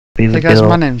Be the Hey guys, girl.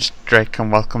 my name's Drake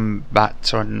and welcome back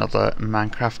to another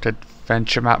Minecraft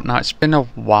adventure map. Now it's been a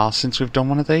while since we've done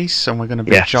one of these and we're going to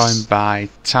be joined by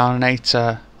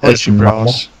Townator, Hutchie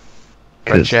Bros,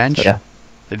 for a change. Yeah.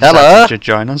 They decided to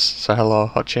join us, so hello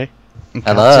Hutchie. And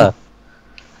hello. Captain.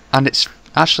 And it's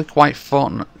actually quite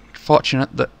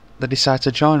fortunate that they decided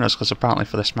to join us because apparently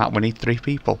for this map we need 3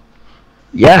 people.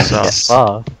 Yes.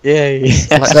 So, Yay.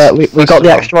 We got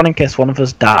the extra one in case one of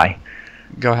us die.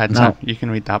 Go ahead, Tom. You can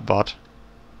read that board.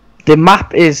 The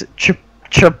map is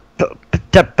Triplicity.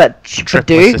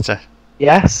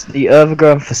 Yes, the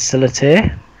overgrown facility.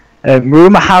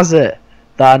 Rumour has it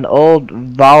that an old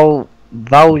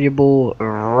valuable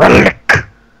relic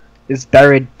is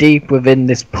buried deep within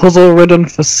this puzzle-ridden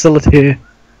facility.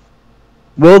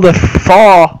 Will the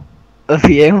 4 of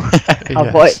you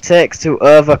have what it takes to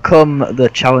overcome the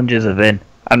challenges within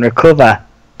and recover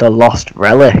the lost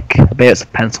relic? I bet it's a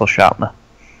pencil sharpener.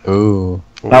 Ooh.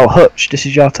 Now, Hutch, this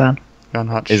is your turn. Go on,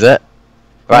 Hutch. Is it?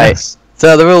 Right. Yes.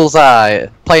 So the rules are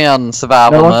play on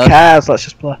survival No mode. one cares, let's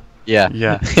just play. Yeah.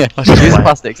 Yeah. Let's just use play.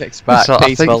 plastics extract. So I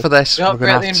peaceful. think for this we're Don't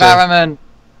going to create have the environment.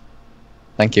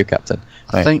 Thank you, Captain.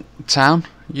 I think, Town,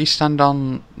 you stand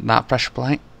on that pressure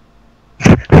plate.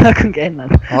 I couldn't get in then.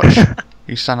 Hutch,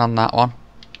 you stand on that one.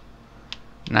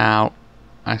 Now,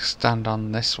 I stand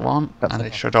on this one, and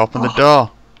it should open the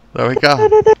door. There we go.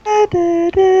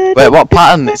 Wait, what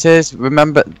pattern? It says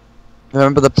remember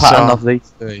the pattern So, of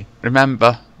these 3.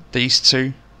 Remember, these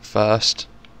 2 first,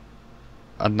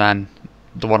 and then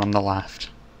the one on the left.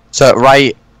 So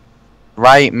right,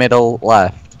 middle,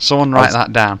 left. Someone write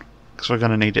that down, because we're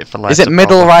going to need it for later. Is it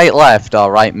middle, probably. right, left, or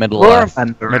right, middle, left?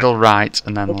 Middle, right,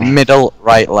 and then left. Middle,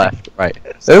 right, left. Right.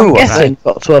 I'm Ooh. guessing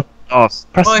got to press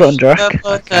the button, Push Drake. the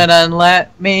button and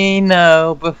let me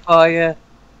know before you.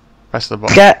 Press the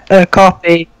button. Get a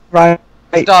copy, right,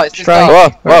 Start, straight. Whoa,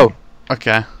 whoa.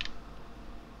 Okay.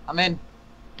 I'm in.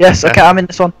 Yes, Okay. okay, I'm in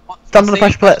this one. Stand on the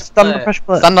pressure plate, stand on the pressure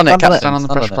plate. Stand on it, Captain. Stand on the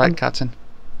Stand pressure on it. plate, Captain.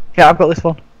 Yeah, I've got this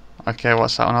one. Okay,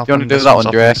 what's that one? You wanna Open? do This that one's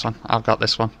one, open, Drake? This one. I've got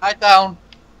this one. Right down.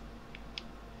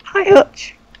 Hi,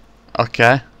 Hutch.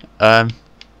 Okay.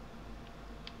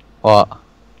 What?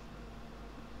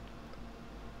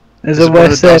 There's There's a one way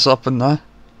of the to doors open there.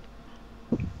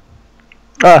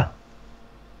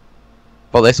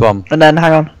 But this one. and then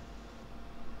hang on.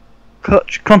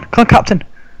 Hutch, come on, Captain.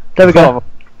 There we go.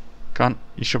 Go on,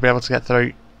 you should be able to get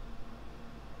through.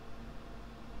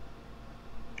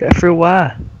 Get through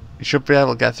where? You should be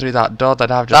able to get through that door that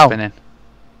I've just been in.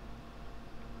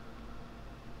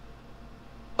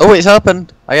 Oh, it's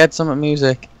opened. I had some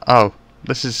music. Oh,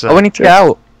 this is. Oh, we need to get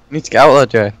out. We need to get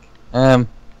out there, Jake.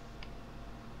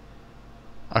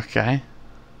 Okay,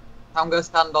 I'm gonna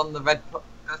stand on the red. Go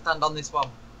stand on this one.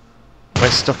 we're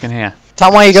stuck in here.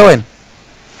 Tom, where are you going?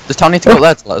 Does Tom need to go up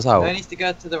there to let us out? He needs to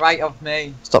go to the right of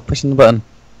me. Stop pushing the button.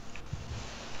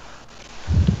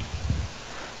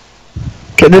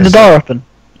 Did the door open?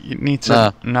 You need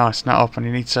to. No, it's not open.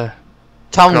 You need to.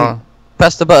 Tom, Go.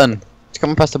 press the button. Come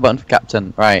and press the button for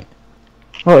Captain. Right.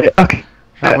 Oh, yeah, okay.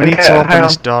 Right, we need to open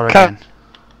this door again.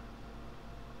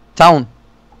 Town,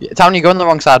 you're going the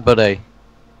wrong side, buddy.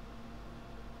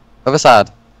 Other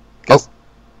side. Go.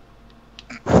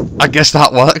 I guess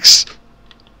that works.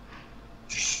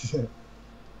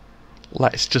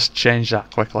 Let's just change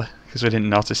that quickly because we didn't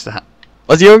notice that.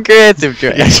 Was you uncreative,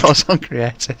 Drake? Yes, I was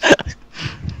uncreative.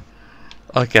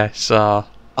 Okay, so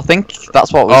I think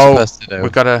that's what we're supposed to do.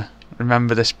 we've got to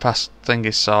remember this past thing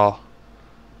is so.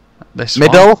 This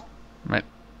Middle. One,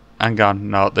 hang on,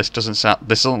 no, this doesn't sound.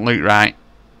 This doesn't look right.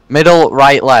 Middle,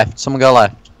 right, left. Someone go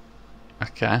left.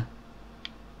 Okay.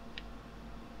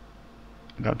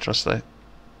 I don't trust it.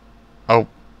 Oh,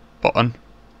 button.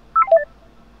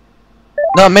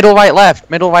 No, middle, right, left.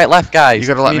 Middle, right, left, guys. You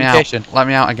gotta let me out. Communication. Let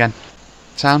me out again.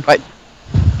 Town. Right.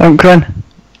 I'm coming.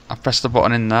 I've pressed the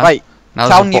button in there. Right. Now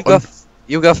Town, there's a button.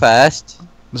 you go first.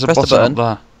 There's a press the button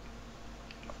button. up there.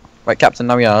 Right, Captain,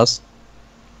 now yours.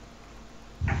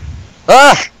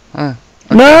 Ah! Okay.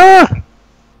 No!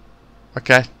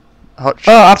 Okay. Hutch.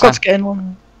 Oh, I've got Town. to get in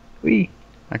one. Wee.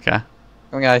 Okay. Come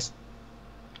on, guys.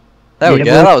 There we Yeah,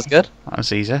 go, boy. that was good. That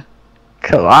was easy.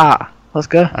 Cool. Ah, let's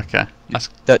go. Okay. That's,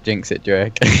 Don't jinx it,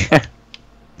 Drake. That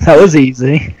was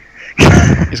easy.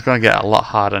 it's going to get a lot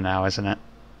harder now, isn't it?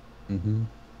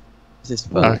 Is this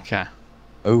fun? Okay.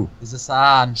 Oh. There's a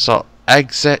sign. So,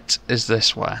 exit is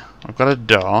this way. I've got a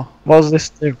door. What does this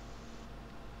do?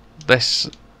 This.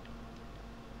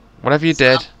 Whatever you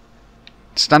did,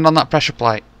 stand on that pressure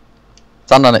plate.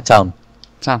 Stand on it, Town.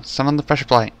 Stand on the pressure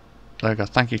plate. There we go.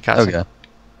 Thank you, Captain. There we go.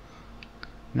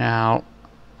 Now,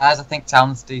 As I think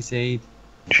Town's DC'd.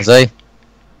 Was he?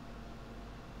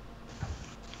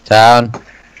 Down.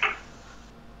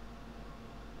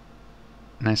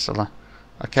 Nice fella.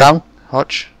 Okay. Down.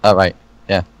 Hutch. Oh, right.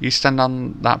 Yeah. You stand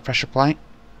on that pressure plate.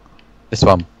 This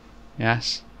one.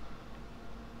 Yes.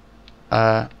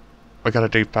 We gotta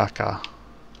do parkour.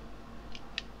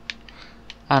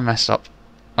 I messed up.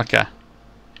 Okay.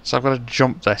 So I've got to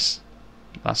jump this.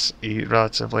 That's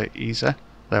relatively easy.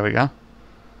 There we go.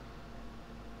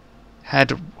 Head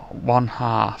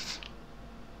 1/2.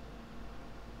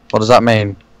 What does that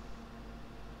mean?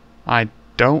 I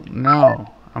don't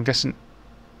know. I'm guessing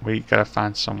we gotta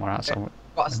find somewhere else.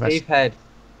 Got a Steve head.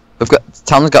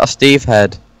 Tom's got a Steve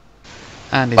head.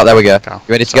 And Oh, there we go. You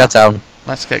ready to go down?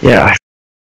 Let's get Yeah.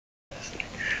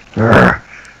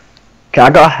 Okay, I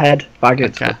got a head. Bag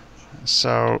it. Okay.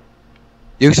 So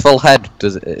Useful head,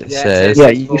 does it Yeah, says? Yeah,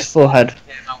 useful head.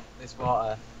 Came out of this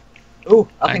water. Ooh,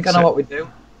 I think I know what we do.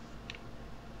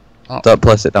 Don't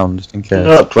place it down just in case.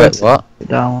 Don't Wait, place it what?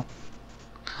 down.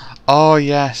 oh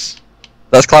yes.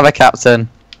 That's clever, Captain.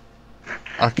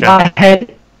 Okay. My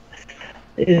head.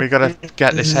 We gotta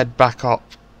get this head back up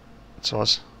to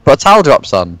us. Put towel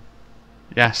drops on.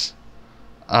 Yes.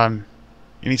 You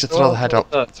need to throw the head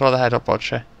up. Throw the head up,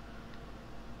 Butcher.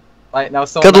 Right, now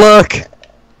so Good luck!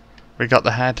 We got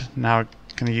the head. Now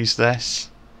can I use this?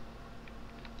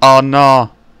 Oh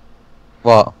no!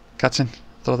 What? Captain,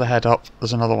 throw the head up.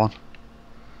 There's another one.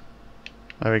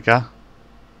 There we go.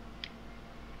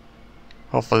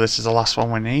 Hopefully this is the last one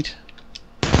we need.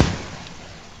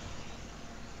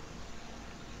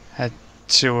 Head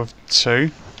 2 of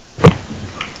 2.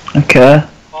 Okay.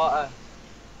 water.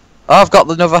 Oh, I've got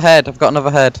another head. I've got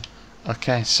another head.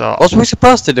 Okay, so Was we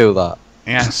supposed to do that?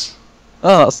 yes.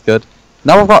 Oh, that's good.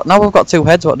 Now we've got 2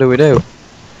 heads. What do we do?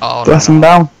 Oh Press them no.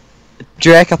 down.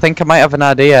 Drake, I think I might have an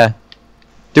idea.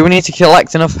 Do we need to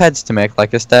collect enough heads to make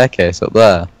like a staircase up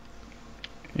there?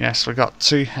 Yes, we got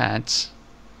 2 heads.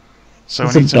 So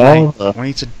There's we a need to door there. we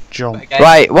need to jump. Again.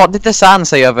 Right. What did the sign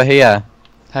say over here?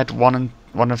 Head 1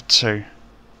 of 2.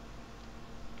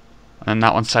 And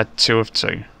that one said 2 of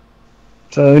 2.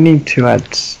 So we need 2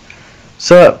 heads.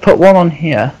 So put one on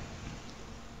here.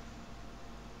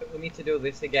 We need to do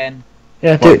this again.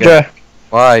 Yeah, do it, Okay. Drake.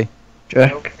 Why? So we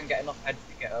Drake. can get enough heads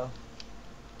to get up.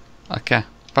 Okay.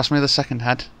 Pass me the second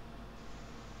head.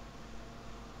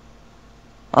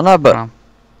 I know, but Well,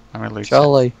 let me loot it.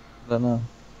 surely. I don't know.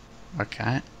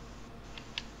 Okay.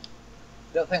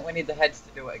 Don't think we need the heads to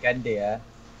do it again, dear.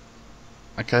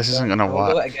 Okay, this isn't gonna We'll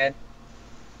do it work. again.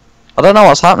 I don't know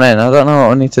what's happening. I don't know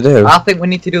what we need to do. I think we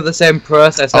need to do the same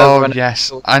process Oh over and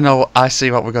yes, I know. I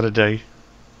see what we got to do.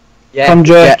 Yeah. Come,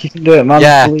 Drake, yeah. you can do it, man.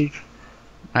 Yeah. Believe.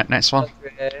 Right, next one.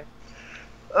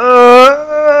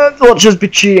 Don't just be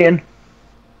cheating.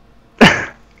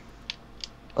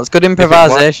 That's good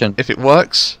improvisation. If it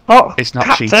works, Oh, It's not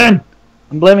Captain! cheating.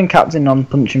 I'm blaming Captain on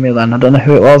punching me then. I don't know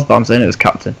who it was, but I'm saying it was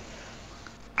Captain.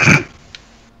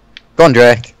 Go on,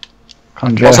 Drake. Come,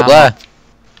 Okay. Drake. What's up there?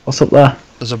 What's up there?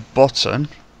 there's a button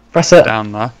Press it.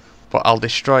 down there, but I'll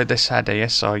destroy this head here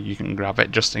so you can grab it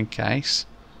just in case.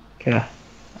 Okay.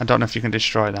 I don't know if you can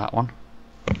destroy that one.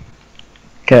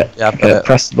 Okay. Yeah, I've got Okay. it.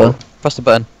 Press the button. Press the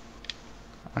button.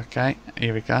 Okay,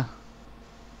 here we go.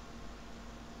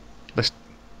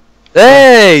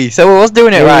 Hey! So we was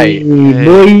doing it right.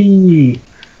 Hey, boy.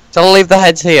 So I'll leave the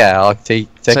heads here. I'll take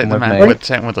them with me. We'll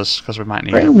take them with us because we might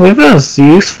need Bring them. them with us.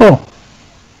 Useful.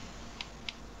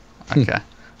 Okay,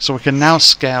 so we can now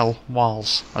scale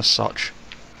walls as such.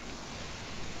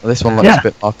 This one looks Yeah. a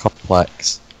bit more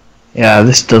complex. Yeah,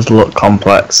 this does look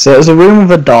complex. So there's a room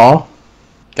with a door.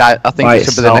 Guy, I think By it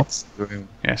should be the itself. next room.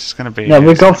 Yes, it's gonna be. Yeah,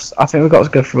 we got. I think we got to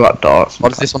go through that door. What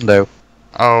does this one do?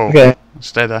 Oh, Okay.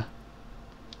 stay there.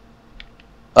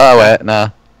 Oh wait, nah.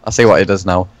 I see what it does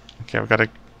now. Okay, we've got to.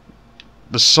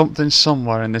 There's something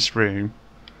somewhere in this room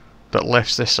that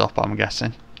lifts this up. I'm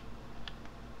guessing.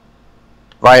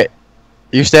 Right.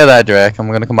 You stay there, Drake. I'm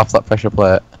gonna come off that pressure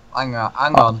plate. Hang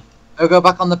on. I'll go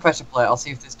back on the pressure plate. I'll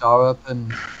see if this door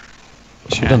opens.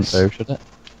 It shouldn't Yes. do, should it?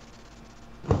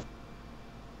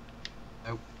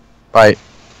 Nope. Right.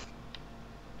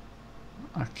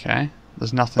 Okay,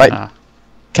 there's nothing Right. there.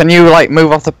 Can you like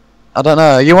move off the? I don't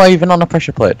know. Are you even on a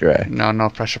pressure plate, Drake? No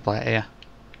pressure plate here.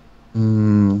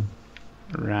 Hmm.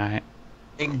 Right.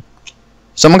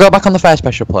 Someone go back on the first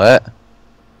pressure plate.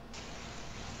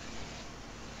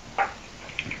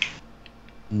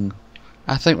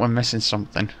 I think we're missing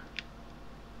something.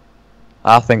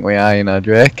 I think we are, you know,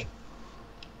 Drake.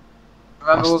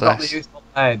 Remember, What's we've got this? the useful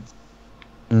heads.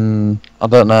 I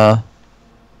don't know.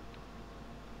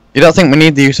 You don't think we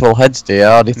need the useful heads, do you?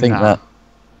 Or do you think No. that?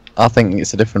 I think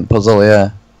it's a different puzzle,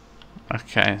 yeah.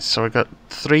 Okay, so we've got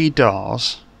 3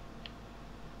 doors.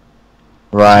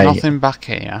 Right. Nothing back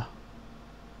here.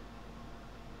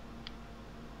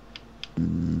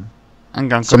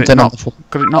 Hang on, Something on the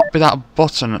could it not be that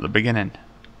button at the beginning?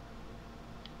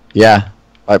 Yeah.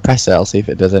 Right, press it, I'll see if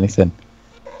it does anything.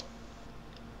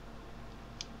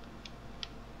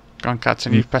 Go on,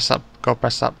 Captain, you press that, go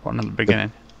press that button at the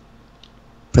beginning.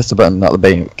 Press the button at the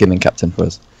beginning, Captain, for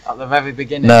us. At the very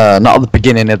beginning. No, not at the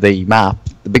beginning of the map.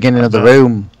 The beginning of the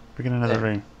room. Beginning of the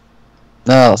room.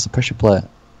 No, that's the pressure plate.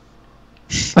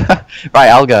 Right,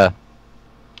 I'll go.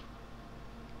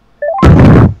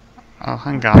 Oh,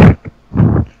 hang on.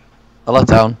 Hello,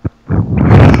 town.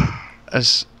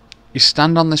 As you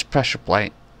stand on this pressure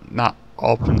plate, that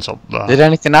opens up there. Did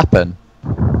anything happen?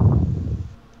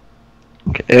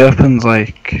 Okay, it opens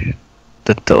like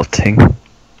the little thing.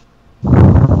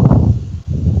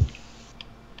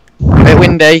 Bit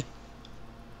windy.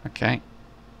 Okay.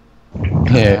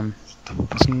 Yeah.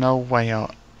 There's no way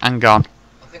out. Hang on.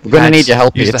 We're gonna need your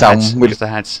help Use here, the town. heads. Use the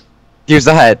heads. Use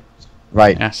the head.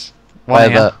 Right. Yes.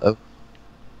 One here.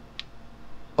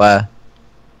 Where?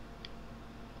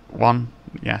 One.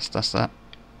 Yes, that's that.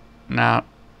 Now,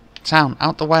 town,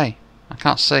 out the way. I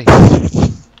can't see.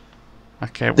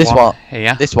 Okay, This one one.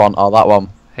 here. This one or that one?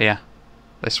 Here.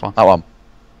 This one. That one.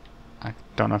 I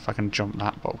don't know if I can jump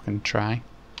that, but we can try.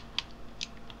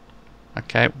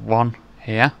 Okay, one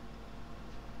here.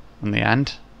 On the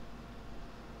end.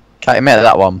 Can't you make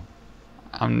that one?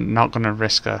 I'm not going to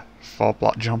risk a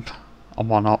 4-block jump on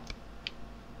one up.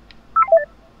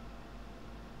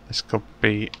 This could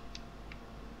be...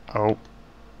 Oh.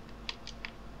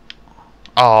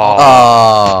 Oh.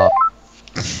 Oh.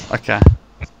 Okay.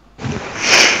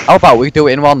 How about we do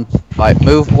it in one? Right,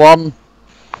 move one.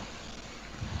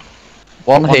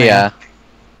 One One here. here.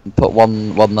 And put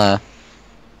one there.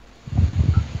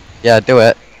 Yeah, do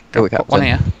it. Do it, Put Captain. one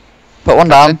here. Put one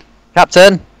down.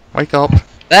 Captain! Wake up.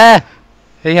 There!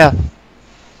 Here.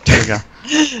 There we go.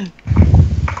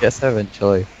 Yes,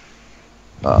 eventually.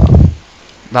 Oh.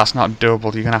 That's not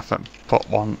doable. You're going to have to put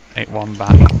one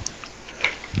back.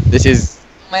 This is...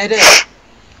 Made it.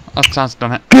 Oh, Sam's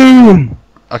done it. Boom!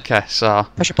 Okay, so...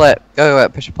 Pressure plate. Go,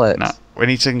 pressure plate. No, we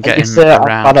need to get You him say I've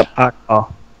around. got it back.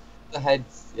 Oh. The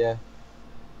heads, yeah.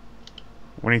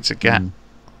 We need to get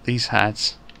these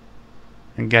heads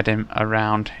and get him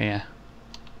around here.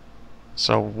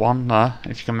 So one there,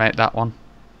 if you can make that one.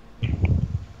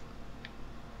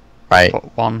 Right.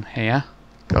 Put one here.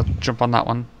 Go jump on that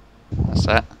one. That's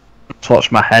it. Let's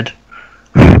watch my head.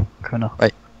 Coming up.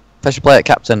 Right. Pressure plate,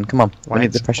 Captain. Come on. Wait, We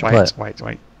need the pressure wait, plate.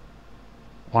 wait.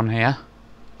 One here.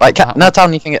 Right, that no,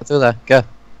 Town, you can get through there. Go.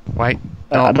 Wait.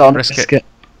 I don't risk risk it.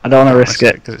 I don't want to risk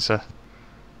it. because it's a.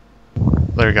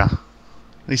 There we go.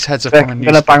 These heads are Rick, coming. I'm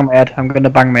gonna bang my head. I'm gonna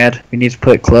bang my head. We need to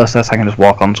put it closer so I can just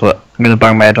walk onto it. I'm gonna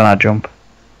bang my head when I jump.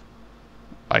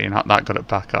 Oh, you're not that good at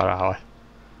parkour, are we?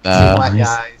 Black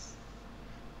guys.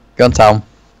 Go on, Town.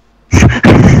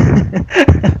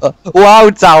 Wow,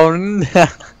 Town!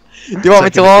 Do you want me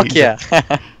to Taking it walk easy. here?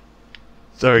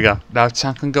 There we go. Now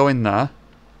Town can go in there.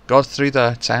 Go through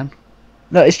there, Town.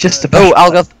 No, it's just a. Oh,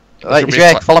 I'll go. There Right, should be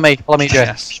Drake, a follow me, Drake.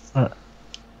 Yes.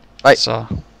 Right. So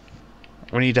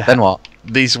we need a head. Then what?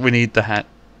 We need the head.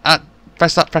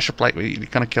 Press that pressure plate. You're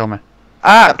gonna kill me.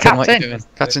 Ah, Captain, what you Captain. doing?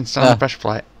 Captain, stand on the pressure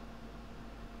plate.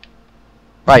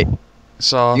 Right,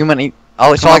 So you might.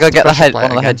 Oh, shall come I off go the get the pressure head? plate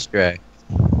One of the again. heads, Drake.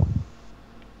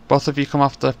 both of you come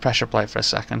off the pressure plate for a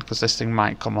second, because this thing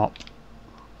might come up.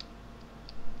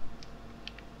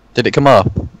 Did it come up?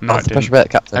 No, Off it the pressure didn't. plate,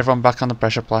 Captain. Everyone back on the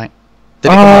pressure plate. Did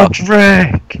it come Oh, up?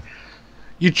 Drake!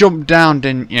 You jumped down,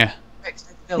 didn't you?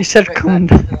 You said come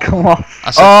off.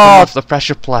 I said Oh. come off the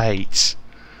pressure plate.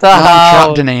 Now I'm Down.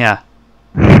 trapped in here.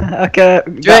 Okay.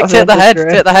 Drake, take the head.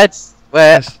 Take the head. Wait.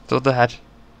 Yes, throw the head.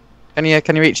 Can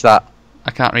you reach that?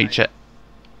 I can't reach it.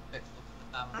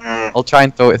 I'll try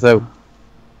and throw it through.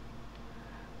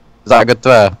 Is that a good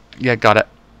throw? Yeah, got it.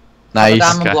 Nice.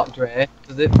 Diamond Okay. block, Dre.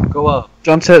 Does it go up? Do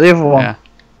you want to take the other one? Yeah.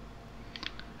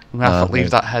 I'm gonna have to Okay.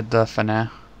 leave that head there for now.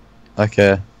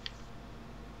 Okay.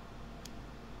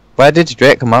 Where did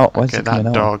Drake come out? Where's Okay, he coming that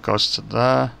out? door goes to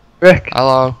there. Rick.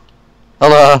 Hello.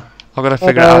 Hello. I've got to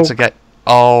figure out how Hello. to get.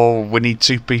 Oh, we need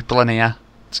 2 people in here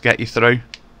to get you through.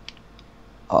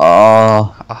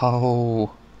 Oh.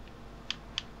 Oh.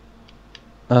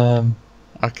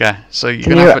 Okay. So you're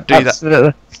Can gonna you have to do that.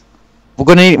 absolutely-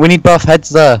 We need both heads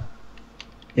there.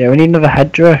 Yeah, we need another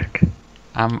head, Drake.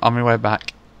 I'm on my way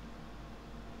back.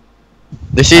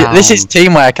 This is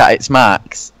teamwork at its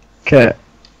max. Okay.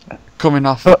 Coming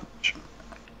off. Oh.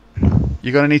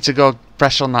 You're gonna need to go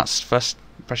press on that first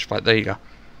pressure plate. There you go.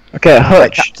 Okay, Right,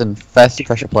 Hutch. Captain, first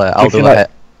pressure plate. I'll If do you like-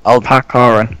 it. I'll.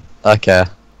 Parkouring. Okay.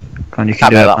 Come on, you can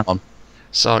Can't do make it. that one.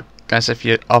 So, guys, if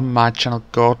you're on my channel,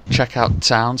 go check out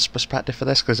Town's perspective for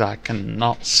this, because I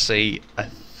cannot see a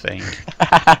thing.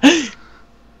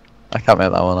 I can't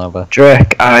make that one over.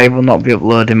 Drake, I will not be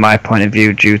uploading my point of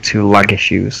view due to lag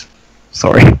issues.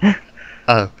 Sorry.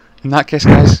 Oh, in that case,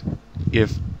 guys,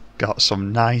 you've got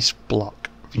some nice block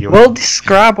viewing. Well,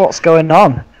 describe what's going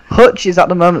on. Hutch is at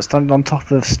the moment standing on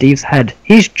top of Steve's head.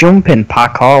 He's jumping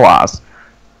parkour-wise.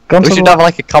 We should have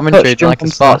like a commentary, Hutch, like a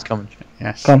sports commentary.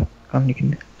 Yes. Come on, you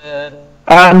can do it.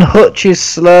 And Hutch is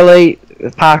slowly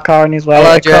parkouring his way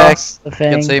Hello, across the You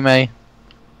thing. can see me.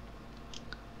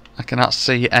 I cannot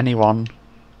see anyone.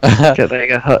 Okay, there you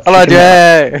go, Hutch. Hello, You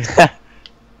can- Jay!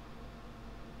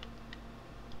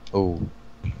 Oh.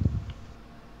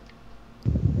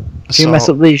 If you mess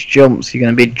up these jumps, you're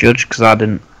going to be judged because I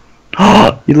didn't.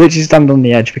 Oh, you literally stand on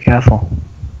the edge, be careful.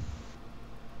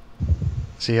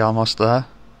 See, almost there.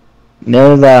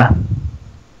 Nearly there.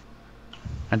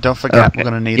 And don't forget, Okay, we're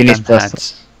going to need you need them to press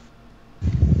heads.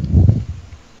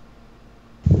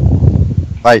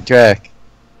 Right, Drake.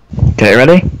 Okay,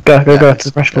 ready? Go to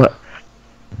the pressure plate.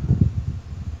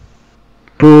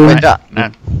 Boom. Wait,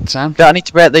 No, Sam? do I need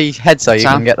to break the head so you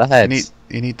Sam, can get the heads?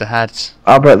 You need the heads.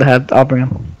 I'll break the head, I'll bring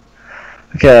him.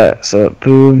 Okay, so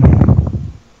boom.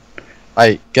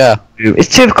 Right, go. Boom.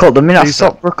 It's difficult, the minute I These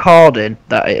stop recording,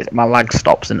 my lag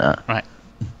stops, in it.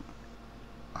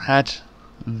 Head.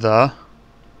 The.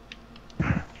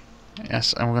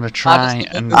 Yes, and we're going to try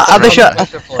and... Are they sure?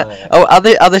 Play. Oh, are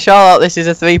they sure that this is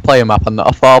a 3-player map and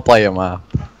not a 4-player map?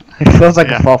 It feels like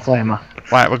Yeah. a 4-player map.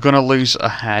 Right, we're going to lose a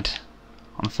head,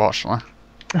 unfortunately.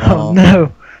 Oh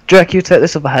no. Drake, you take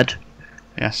this other head.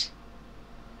 Yes.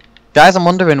 Guys, I'm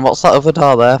wondering what's that other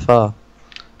door there for?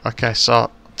 Okay, so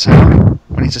Tim,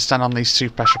 we need to stand on these 2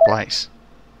 pressure plates.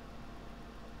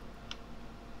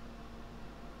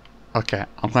 Okay,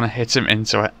 I'm gonna hit him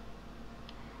into it.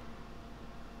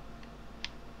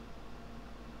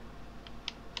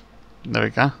 There we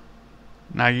go.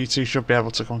 Now you two should be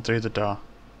able to come through the door.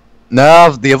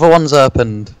 No, the other one's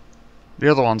opened. The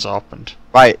other one's opened.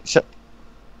 Right,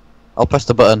 I'll press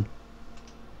the button.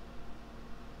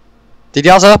 Did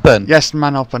yours open? Yes,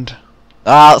 man opened.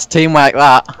 Ah, that's teamwork,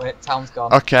 that. Wait, Town's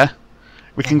gone. Okay.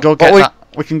 We can go get that.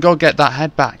 We can go get that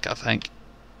head back, I think.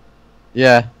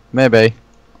 Yeah, maybe.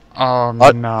 Oh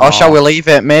Or, no. or shall we leave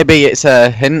it? Maybe it's a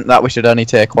hint that we should only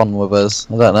take one with us.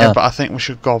 I don't know. Yeah, but I think we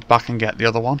should go back and get the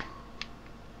other one.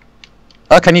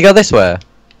 Oh, can you go this way?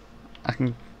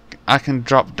 I can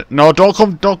drop. No, don't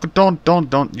come.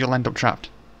 Don't. You'll end up trapped.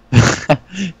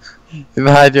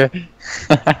 Behind you.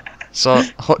 So,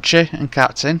 Hutchie and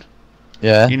Captain,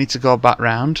 Yeah. you need to go back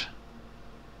round.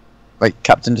 Wait,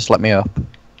 Captain, just let me up.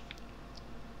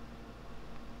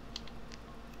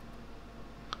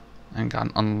 Hang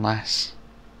on, unless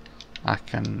I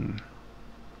can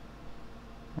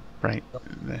break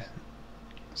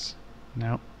this.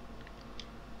 No.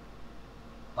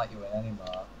 Let you in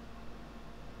anymore.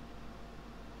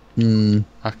 Hmm.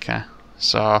 Okay,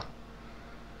 so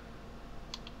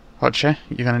Hutchie,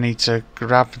 you're gonna need to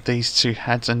grab these 2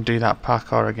 heads and do that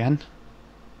parkour again.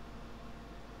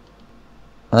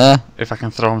 If I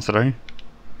can throw them through.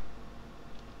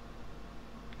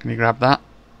 Can you grab that?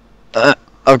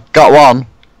 I've got one.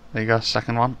 There you go,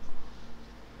 second one.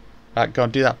 Right, go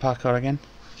and do that parkour again.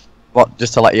 What,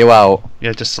 just to let you out?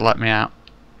 Yeah, just to let me out.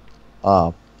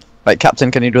 Oh. Right, Captain,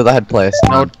 can you do the head place?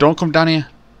 No, don't come down here.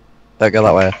 Don't go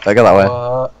that way. Don't go that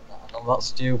way. I'm not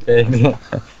stupid.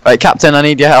 Right, Captain, I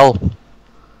need your help.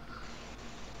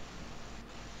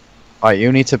 Right,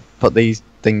 you need to put these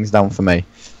things down for me.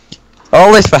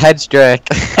 All this for heads, Drake.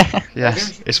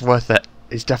 Yes, it's worth it.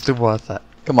 It's definitely worth it.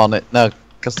 Come on, no,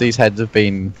 because these heads have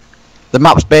been... The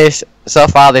map's base, so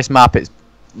far this map, it's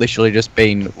literally just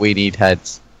been, we need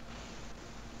heads.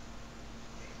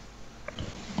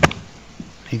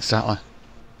 Exactly.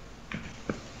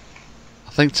 I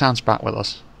think Town's back with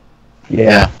us.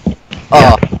 Yeah.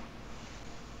 Oh,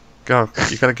 Go.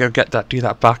 You gotta go get that. Do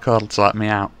that back hurdle to let me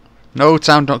out. No,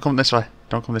 Town, don't come this way.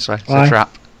 Don't come this way. It's Why? a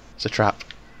trap. It's a trap.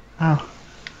 Oh.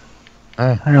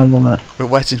 Hang on a minute. We're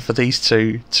waiting for these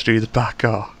 2 to do the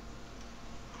parkour.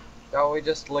 Shall we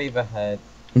just leave ahead?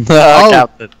 no, Oh.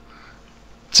 Captain.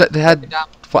 Take the head.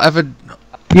 Whatever.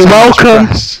 You're Town just welcome.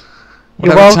 pressed.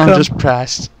 You're Whatever Town welcome. just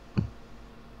pressed.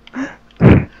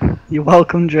 You're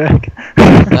welcome, Drake.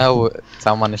 No,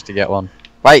 Sam managed to get one.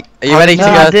 Right, are you How ready did- to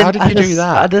no, go? I didn't- How did you do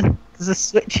that? There's a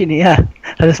switch in here.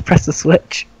 I just pressed the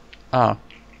switch. Oh.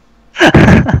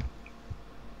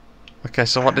 Okay,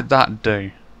 so what did that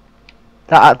do?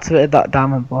 That activated that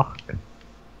diamond block.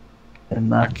 In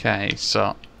there. Okay,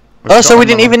 so. Oh, so we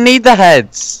didn't even need the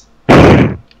heads.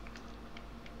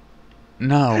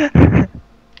 No.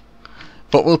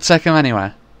 But we'll take them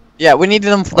anyway. Yeah, we needed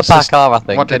them for What's the this? parkour, I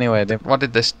think. What did- anyway, What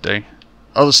did this do?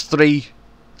 Oh, there's 3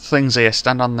 things here.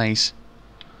 Stand on these.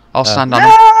 I'll stand on them.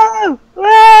 No!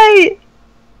 Wait!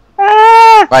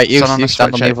 Ah! right, you Stand on a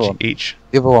stand on switch the other one. each.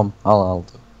 The other one. I'll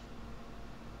do.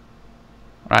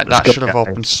 Right, Let's that go should have get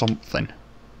opened it. something.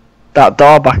 That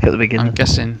door back at the beginning. I'm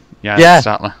guessing. Yeah, Yeah.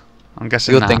 exactly. I'm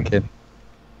guessing Good that. thinking.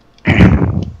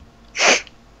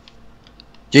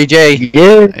 GG.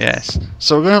 Yeah. Yes.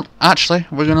 So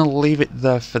we're gonna leave it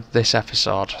there for this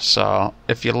episode. So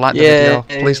if you like the video,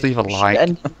 please leave a like.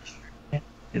 And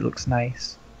it looks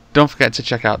nice. Don't forget to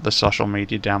check out the social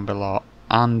media down below,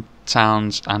 and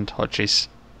Towns and Hutch's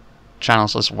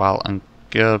channels as well. And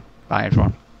goodbye,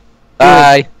 everyone.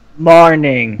 Bye.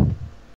 Morning.